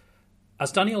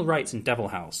 As Daniel writes in Devil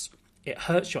House, it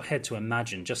hurts your head to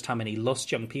imagine just how many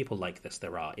lost young people like this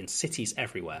there are in cities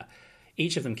everywhere,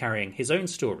 each of them carrying his own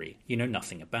story you know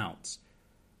nothing about.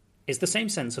 It's the same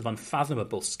sense of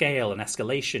unfathomable scale and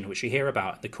escalation which we hear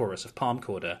about in the chorus of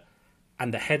Palmcorder,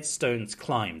 and the headstones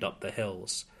climbed up the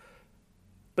hills.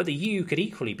 But the you could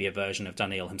equally be a version of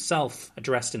Daniel himself,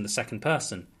 addressed in the second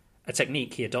person, a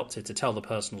technique he adopted to tell the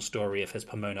personal story of his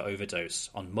Pomona overdose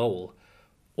on Mole.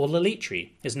 Or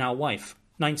Lalitri, his now wife,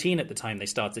 19 at the time they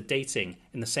started dating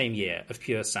in the same year of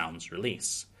Pure Sound's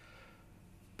release.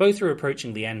 Both were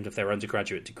approaching the end of their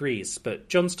undergraduate degrees, but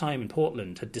John's time in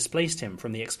Portland had displaced him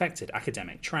from the expected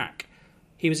academic track.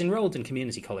 He was enrolled in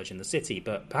community college in the city,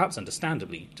 but perhaps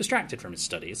understandably distracted from his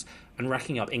studies and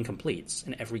racking up incompletes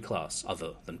in every class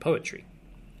other than poetry.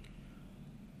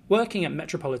 Working at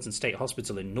Metropolitan State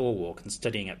Hospital in Norwalk and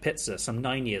studying at Pitzer some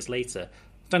 9 years later,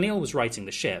 Daniel was righting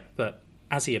the ship, but,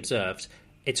 as he observed,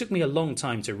 it took me a long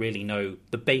time to really know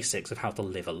the basics of how to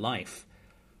live a life.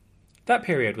 That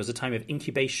period was a time of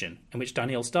incubation in which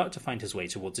Daniel started to find his way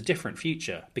towards a different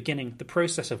future, beginning the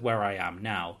process of where I am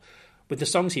now, with the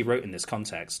songs he wrote in this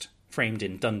context, framed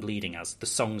in Done Bleeding as the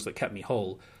songs that kept me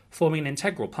whole, forming an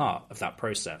integral part of that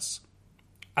process.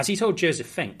 As he told Joseph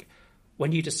Fink,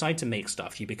 when you decide to make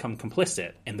stuff, you become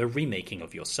complicit in the remaking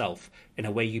of yourself in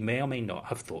a way you may or may not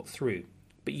have thought through.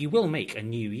 But you will make a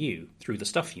new you through the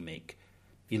stuff you make.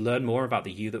 You learn more about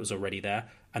the you that was already there,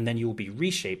 and then you will be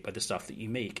reshaped by the stuff that you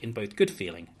make in both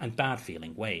good-feeling and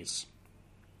bad-feeling ways.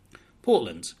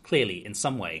 Portland, clearly, in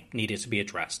some way, needed to be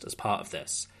addressed as part of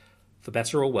this. For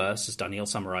better or worse, as Daniel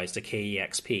summarised at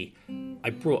KEXP, I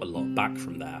brought a lot back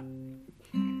from there.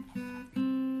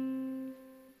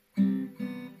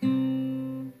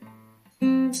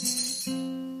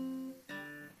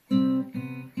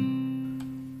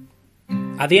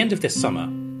 At the end of this summer,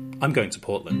 I'm going to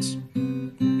Portland.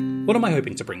 What am I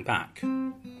hoping to bring back?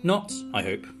 Not, I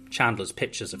hope, Chandler's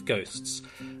pictures of ghosts,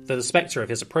 though the spectre of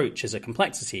his approach is a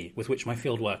complexity with which my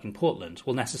fieldwork in Portland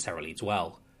will necessarily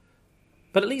dwell.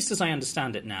 But at least as I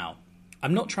understand it now,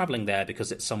 I'm not travelling there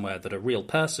because it's somewhere that a real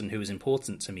person who is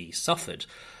important to me suffered,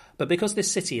 but because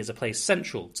this city is a place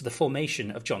central to the formation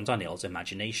of John Daniel's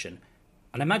imagination,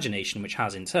 an imagination which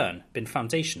has, in turn, been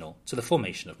foundational to the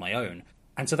formation of my own,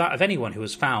 and to that of anyone who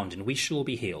has found in We Shall All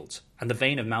Be Healed, and the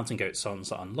vein of Mountain Goat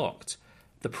songs are unlocked,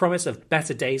 the promise of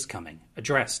better days coming,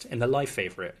 addressed in the life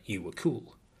favourite You Were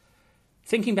Cool.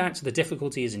 Thinking back to the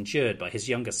difficulties endured by his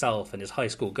younger self and his high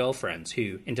school girlfriend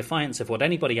who, in defiance of what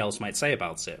anybody else might say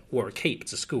about it, wore a cape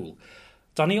to school,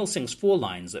 Daniel sings 4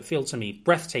 lines that feel to me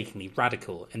breathtakingly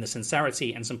radical in the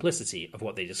sincerity and simplicity of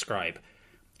what they describe,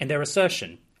 in their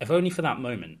assertion, if only for that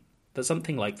moment, that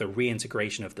something like the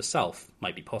reintegration of the self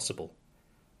might be possible.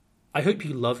 I hope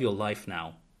you love your life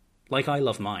now, like I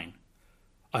love mine.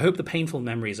 I hope the painful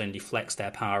memories only flex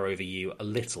their power over you a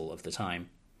little of the time.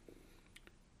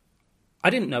 I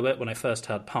didn't know it when I first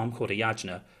heard Palmcorder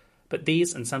Yajna, but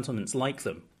these and sentiments like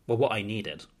them were what I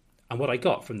needed, and what I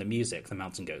got from the music the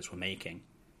Mountain Goats were making.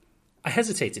 I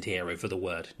hesitated here over the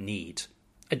word need.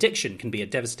 Addiction can be a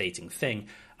devastating thing,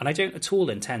 and I don't at all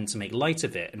intend to make light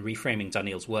of it in reframing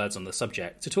Daniel's words on the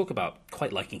subject to talk about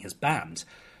quite liking his band.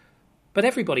 But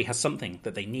everybody has something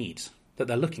that they need, that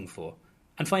they're looking for,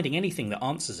 and finding anything that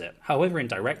answers it, however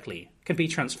indirectly, can be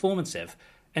transformative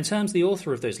in terms the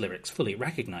author of those lyrics fully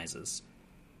recognises.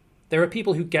 There are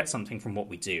people who get something from what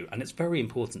we do, and it's very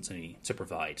important to me to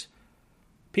provide.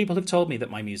 People have told me that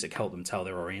my music helped them tell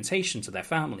their orientation to their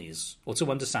families, or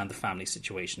to understand the family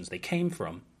situations they came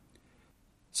from.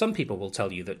 Some people will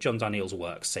tell you that John Daniel's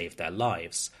work saved their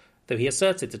lives, though he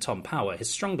asserted to Tom Power his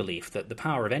strong belief that the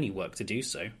power of any work to do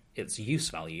so, its use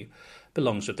value,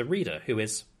 belongs with the reader, who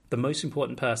is the most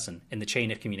important person in the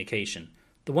chain of communication,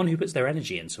 the one who puts their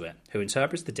energy into it, who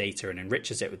interprets the data and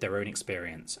enriches it with their own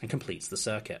experience and completes the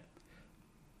circuit.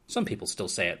 Some people still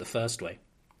say it the first way.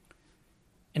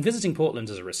 In visiting Portland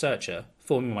as a researcher,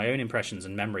 forming my own impressions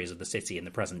and memories of the city in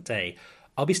the present day,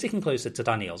 I'll be sticking closer to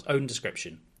Daniel's own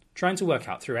description, trying to work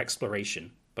out through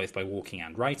exploration, both by walking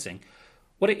and writing,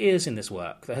 what it is in this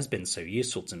work that has been so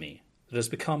useful to me, that has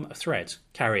become a thread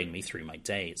carrying me through my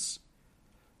days.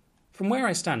 From where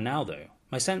I stand now, though,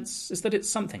 my sense is that it's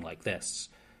something like this.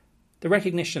 The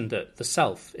recognition that the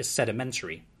self is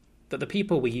sedimentary, that the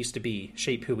people we used to be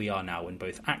shape who we are now in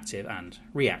both active and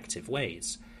reactive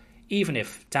ways. Even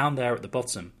if, down there at the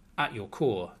bottom, at your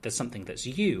core, there's something that's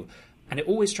you, and it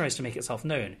always tries to make itself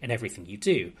known in everything you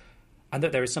do, and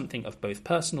that there is something of both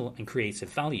personal and creative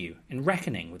value in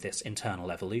reckoning with this internal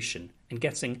evolution, in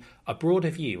getting a broader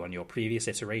view on your previous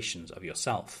iterations of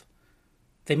yourself.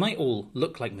 They might all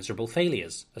look like miserable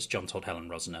failures, as John told Helen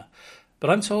Rosner, but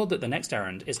I'm told that the next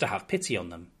errand is to have pity on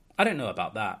them. I don't know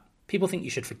about that. People think you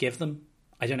should forgive them.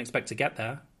 I don't expect to get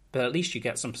there, but at least you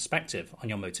get some perspective on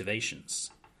your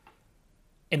motivations.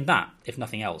 In that, if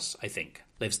nothing else, I think,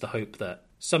 lives the hope that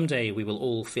someday we will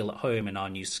all feel at home in our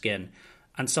new skin,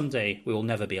 and someday we will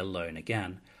never be alone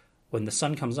again. When the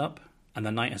sun comes up and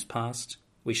the night has passed,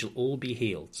 we shall all be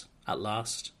healed, at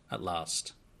last, at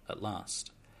last, at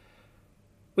last.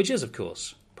 Which is, of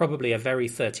course, probably a very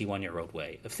 31-year-old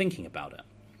way of thinking about it.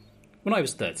 When I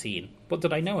was 13, what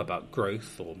did I know about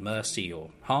growth, or mercy,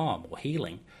 or harm, or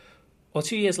healing? Or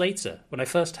 2 years later, when I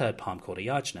first heard Palmcorder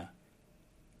Yajna?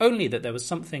 Only that there was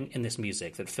something in this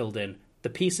music that filled in the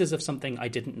pieces of something I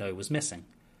didn't know was missing.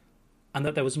 And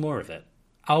that there was more of it.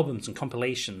 Albums and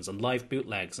compilations and live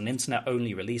bootlegs and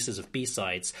internet-only releases of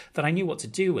B-sides that I knew what to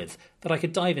do with, that I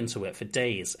could dive into it for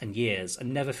days and years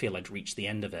and never feel I'd reached the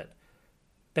end of it.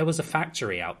 There was a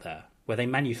factory out there where they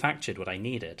manufactured what I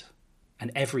needed.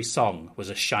 And every song was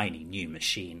a shiny new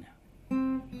machine.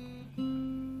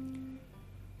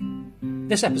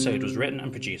 This episode was written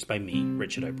and produced by me,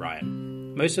 Richard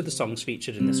O'Brien. Most of the songs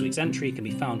featured in this week's entry can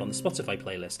be found on the Spotify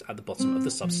playlist at the bottom of the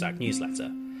Substack newsletter.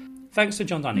 Thanks to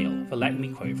John Daniel for letting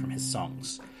me quote from his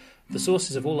songs. The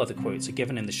sources of all other quotes are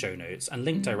given in the show notes and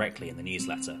linked directly in the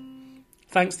newsletter.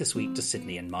 Thanks this week to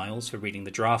Sydney and Miles for reading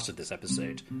the drafts of this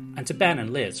episode, and to Ben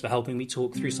and Liz for helping me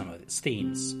talk through some of its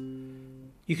themes.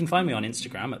 You can find me on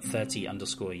Instagram at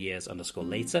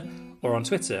 30_years_later, or on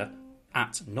Twitter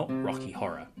at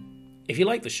NotRockyHorror. If you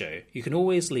like the show, you can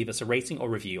always leave us a rating or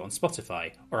review on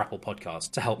Spotify or Apple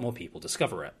Podcasts to help more people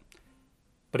discover it.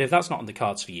 But if that's not on the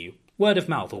cards for you, word of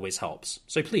mouth always helps,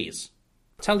 so please,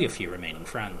 tell your few remaining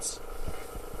friends.